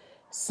 ludicrous.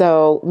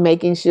 So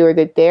making sure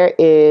that there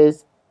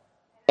is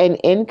an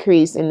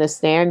increase in the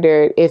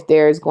standard if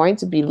there is going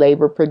to be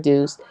labor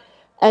produced.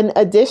 And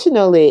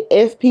additionally,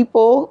 if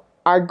people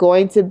are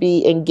going to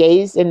be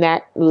engaged in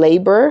that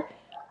labor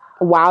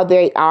while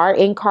they are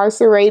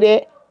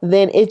incarcerated,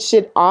 then it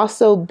should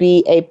also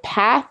be a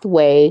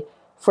pathway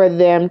for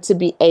them to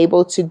be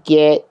able to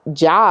get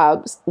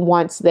jobs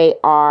once they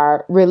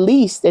are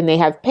released and they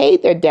have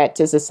paid their debt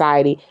to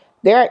society.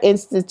 There are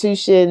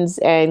institutions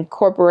and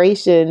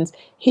corporations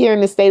here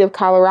in the state of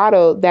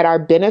Colorado that are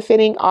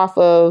benefiting off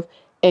of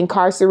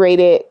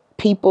incarcerated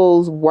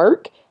people's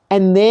work.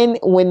 And then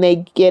when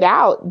they get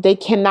out, they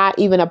cannot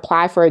even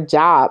apply for a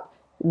job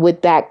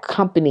with that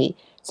company.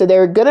 So they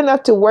were good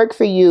enough to work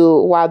for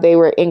you while they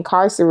were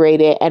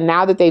incarcerated. And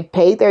now that they've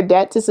paid their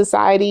debt to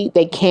society,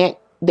 they can't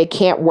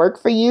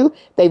work for you.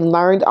 They've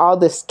learned all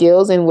the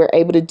skills and we're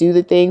able to do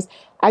the things.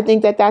 I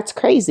think that that's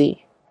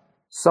crazy.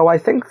 So I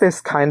think this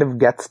kind of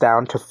gets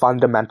down to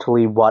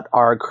fundamentally what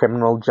our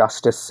criminal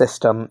justice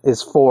system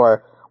is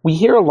for. We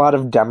hear a lot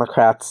of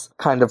Democrats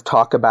kind of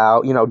talk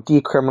about,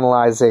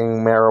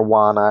 decriminalizing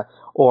marijuana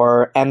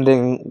or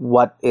ending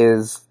what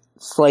is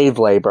slave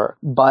labor.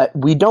 But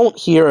we don't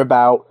hear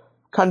about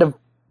kind of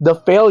the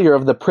failure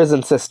of the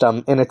prison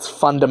system in its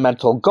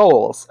fundamental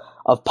goals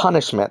of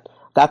punishment.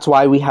 That's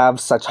why we have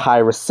such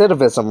high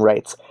recidivism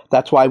rates.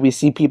 That's why we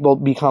see people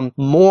become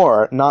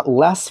more, not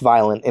less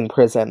violent in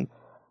prison.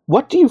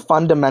 What do you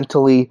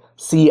fundamentally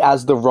see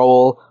as the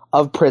role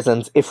of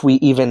prisons if we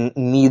even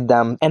need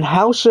them? And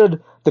how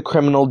should the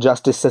criminal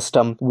justice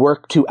system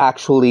work to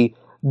actually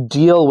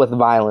deal with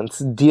violence,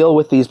 deal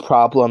with these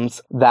problems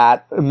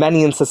that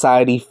many in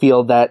society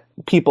feel that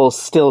people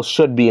still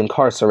should be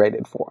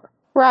incarcerated for?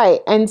 Right.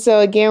 And so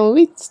again, when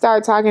we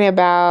start talking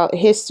about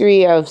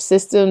history of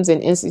systems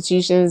and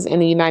institutions in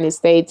the United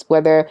States,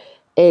 whether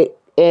it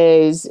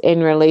is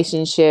in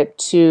relationship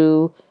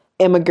to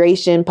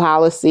immigration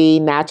policy,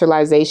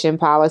 naturalization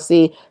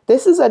policy,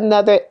 this is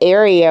another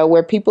area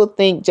where people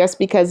think just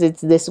because it's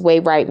this way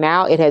right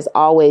now, it has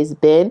always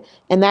been.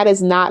 And that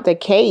is not the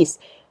case.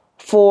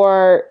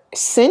 For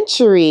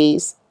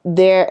centuries,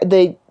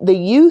 the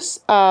use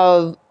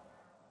of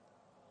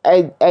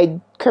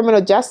a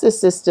criminal justice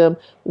system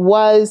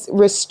was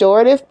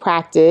restorative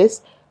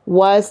practice,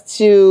 was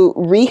to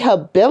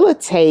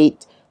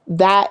rehabilitate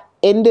that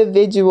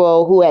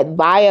individual who had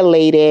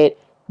violated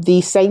the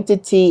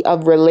sanctity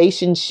of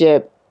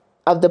relationship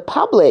of the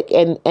public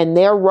and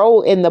their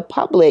role in the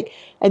public.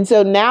 And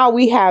so now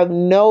we have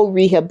no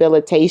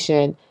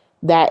rehabilitation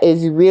that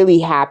is really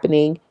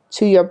happening.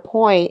 To your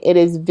point, it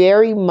is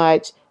very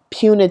much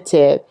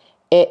punitive.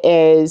 It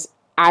is,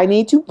 I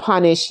need to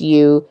punish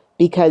you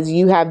because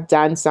you have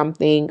done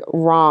something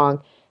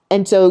wrong.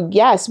 And so,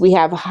 yes, we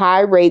have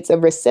high rates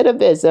of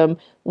recidivism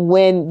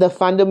when the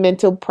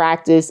fundamental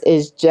practice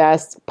is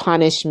just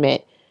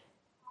punishment.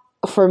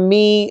 For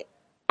me,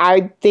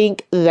 I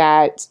think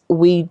that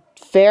we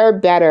fare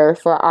better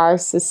for our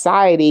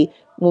society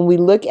when we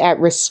look at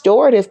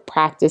restorative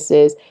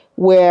practices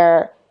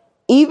where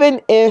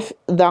even if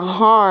the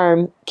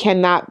harm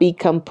cannot be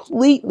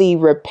completely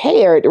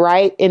repaired,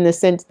 right, in the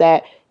sense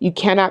that you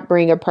cannot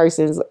bring a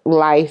person's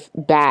life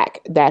back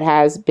that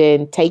has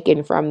been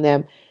taken from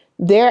them,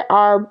 there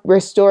are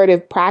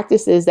restorative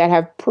practices that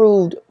have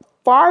proved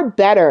far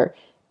better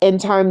in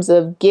terms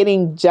of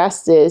getting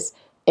justice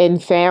in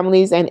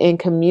families and in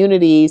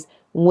communities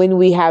when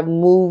we have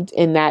moved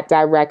in that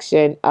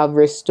direction of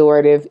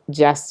restorative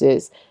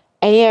justice.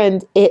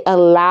 And it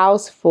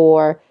allows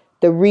for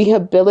the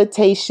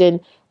rehabilitation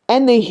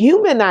and the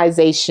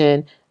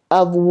humanization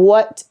of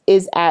what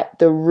is at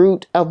the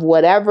root of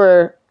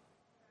whatever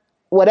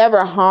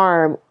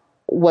harm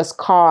was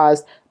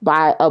caused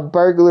by a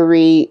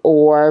burglary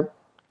or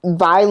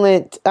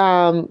violent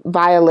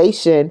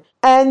violation.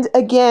 And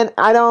again,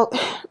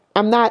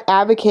 I'm not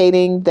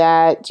advocating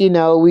that,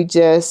 we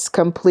just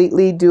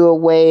completely do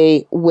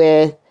away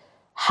with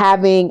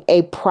having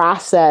a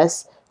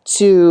process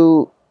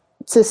to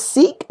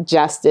seek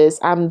justice.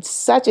 I'm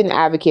such an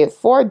advocate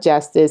for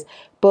justice,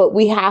 but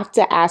we have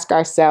to ask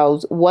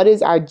ourselves, what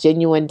is our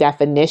genuine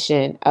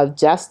definition of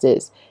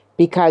justice?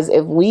 Because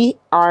if we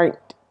aren't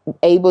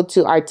able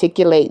to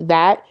articulate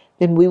that,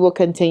 then we will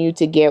continue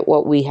to get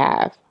what we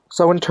have.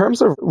 So in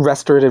terms of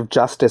restorative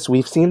justice,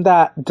 we've seen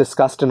that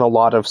discussed in a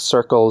lot of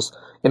circles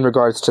in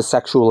regards to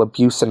sexual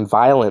abuse and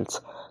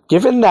violence.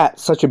 Given that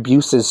such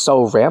abuse is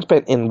so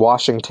rampant in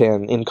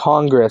Washington, in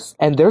Congress,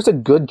 and there's a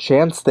good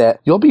chance that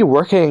you'll be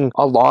working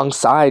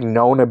alongside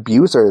known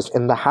abusers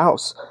in the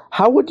House,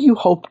 how would you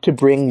hope to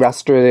bring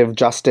restorative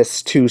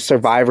justice to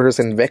survivors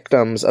and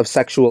victims of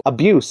sexual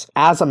abuse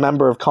as a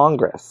member of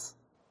Congress?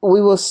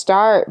 We will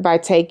start by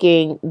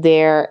taking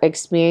their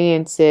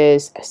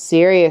experiences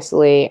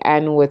seriously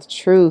and with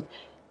truth.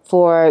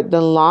 For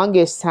the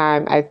longest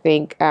time, I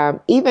think,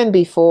 even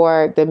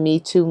before the Me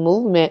Too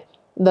movement,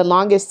 the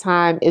longest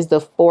time is the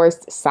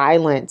forced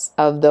silence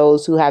of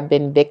those who have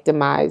been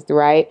victimized,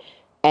 right?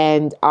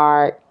 And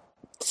are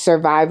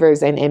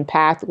survivors and in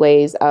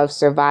pathways of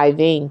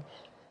surviving,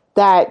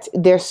 that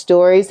their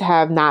stories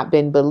have not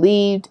been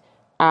believed.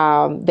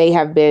 They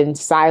have been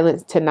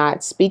silenced to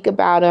not speak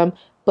about them.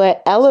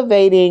 But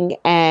elevating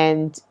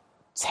and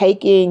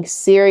taking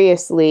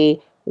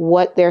seriously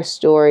what their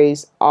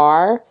stories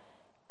are,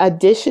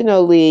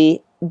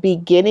 additionally,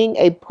 beginning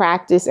a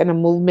practice and a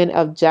movement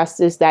of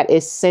justice that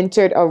is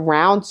centered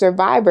around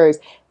survivors,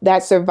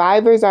 that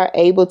survivors are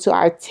able to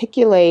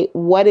articulate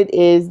what it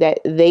is that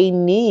they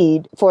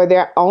need for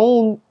their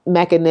own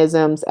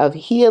mechanisms of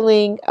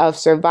healing, of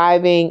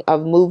surviving,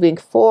 of moving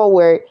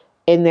forward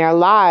in their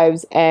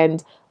lives,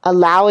 and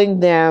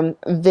allowing them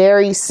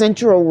very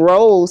central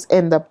roles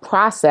in the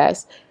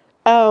process.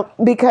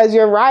 Because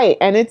you're right.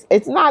 And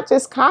it's not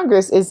just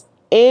Congress, it's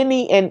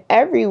any and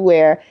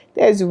everywhere.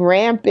 There's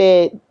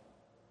rampant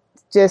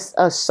just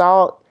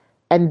assault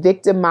and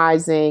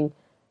victimizing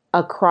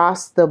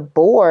across the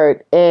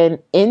board in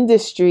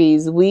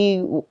industries.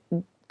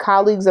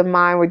 Colleagues of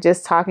mine were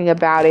just talking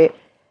about it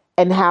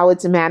and how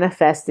it's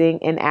manifesting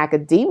in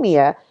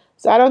academia.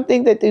 So I don't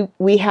think that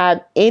we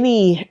have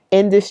any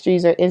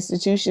industries or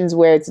institutions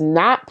where it's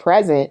not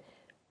present,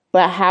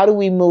 but how do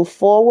we move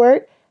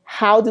forward?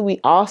 How do we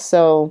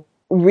also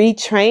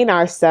retrain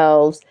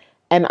ourselves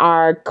and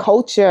our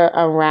culture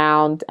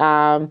around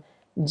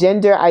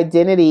gender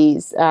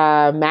identities,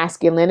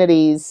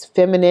 masculinities,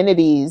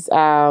 femininities,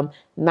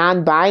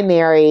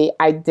 non-binary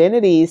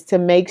identities to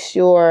make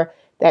sure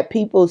that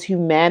people's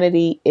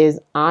humanity is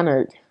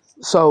honored?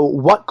 So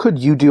what could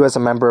you do as a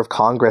member of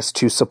Congress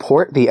to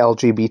support the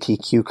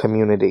LGBTQ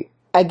community?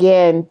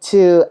 Again,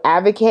 to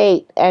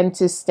advocate and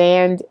to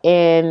stand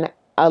in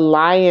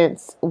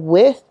alliance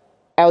with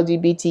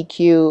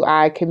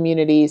LGBTQI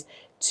communities,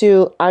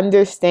 to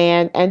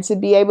understand and to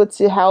be able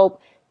to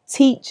help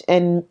teach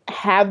and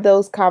have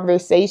those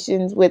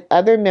conversations with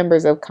other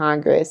members of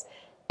Congress.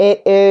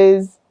 It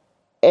is,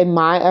 in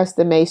my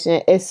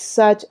estimation, is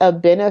such a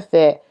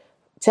benefit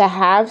to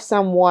have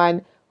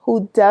someone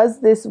who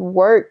does this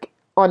work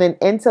on an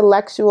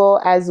intellectual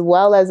as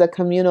well as a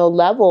communal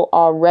level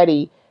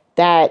already,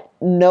 that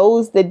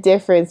knows the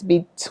difference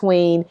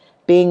between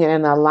being in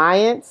an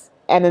alliance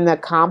and an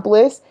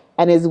accomplice,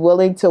 and is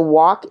willing to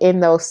walk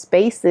in those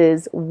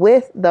spaces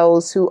with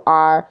those who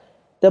are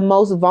the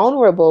most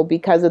vulnerable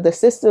because of the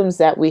systems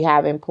that we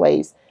have in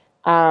place.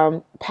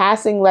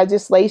 Passing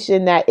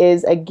legislation that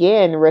is,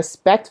 again,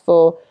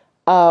 respectful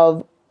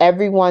of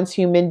everyone's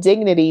human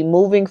dignity,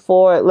 moving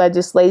forward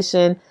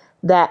legislation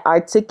that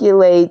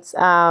articulates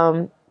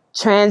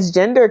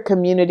transgender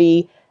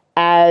community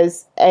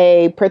as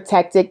a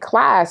protected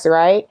class,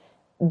 right?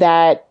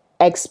 That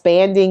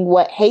expanding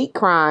what hate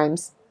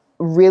crimes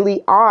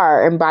really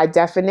are, and by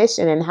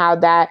definition, and how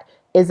that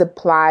is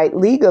applied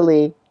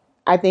legally.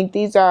 I think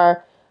these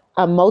are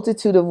a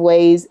multitude of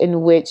ways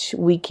in which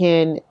we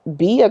can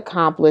be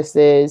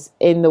accomplices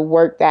in the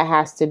work that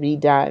has to be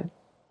done.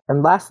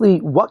 And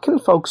lastly, what can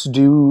folks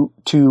do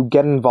to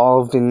get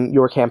involved in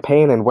your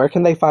campaign, and where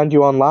can they find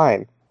you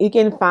online? You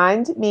can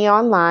find me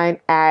online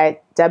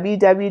at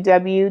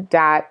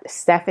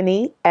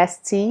www.stephanie,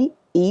 STEPHANY,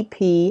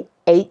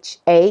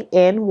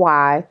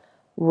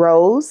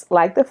 Rose,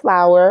 like the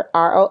flower,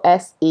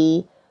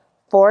 ROSE,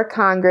 for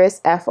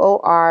Congress,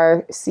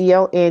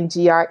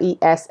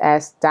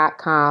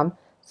 FORCONGRESS.com.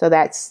 So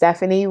that's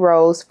Stephanie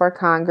Rose for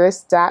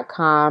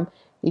Congress.com.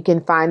 You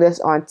can find us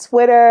on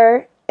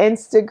Twitter,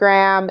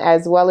 Instagram,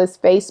 as well as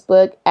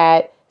Facebook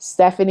at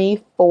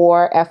Stephanie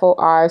for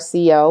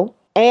FORCO.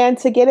 And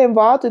to get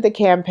involved with the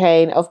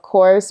campaign, of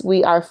course,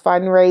 we are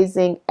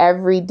fundraising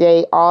every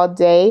day, all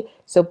day.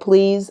 So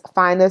please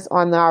find us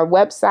on our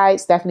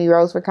website,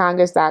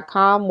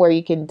 StephanieRoseForCongress.com, where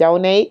you can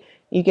donate.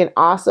 You can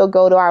also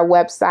go to our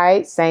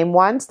website, same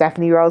one,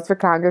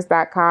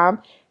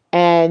 StephanieRoseForCongress.com,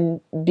 and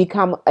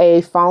become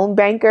a phone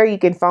banker. You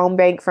can phone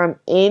bank from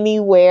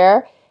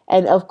anywhere.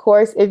 And of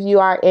course, if you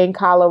are in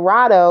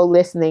Colorado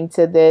listening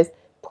to this,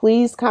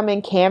 please come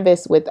and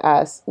canvass with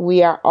us.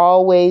 We are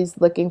always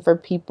looking for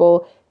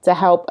people to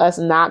help us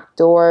knock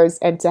doors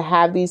and to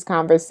have these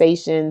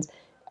conversations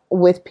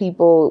with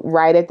people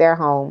right at their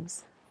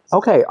homes.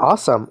 Okay,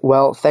 awesome.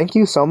 Well, thank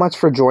you so much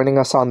for joining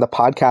us on the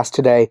podcast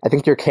today. I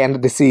think your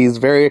candidacy is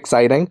very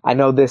exciting. I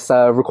know this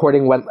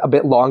recording went a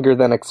bit longer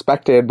than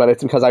expected, but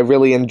it's because I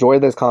really enjoy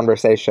this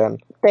conversation.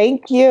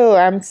 Thank you.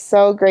 I'm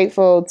so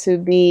grateful to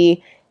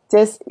be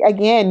just,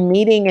 again,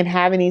 meeting and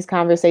having these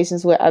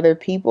conversations with other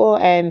people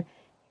and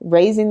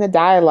raising the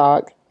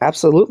dialogue.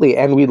 Absolutely.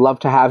 And we'd love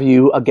to have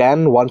you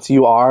again once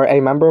you are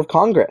a member of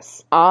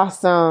Congress.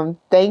 Awesome.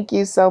 Thank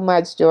you so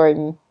much,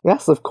 Jordan.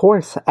 Yes, of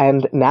course.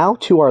 And now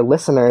to our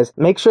listeners,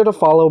 make sure to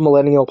follow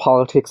Millennial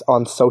Politics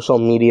on social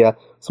media,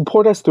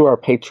 support us through our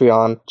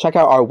Patreon, check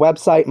out our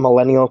website,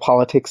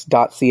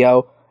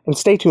 millennialpolitics.co, and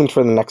stay tuned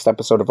for the next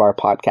episode of our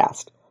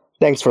podcast.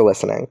 Thanks for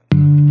listening.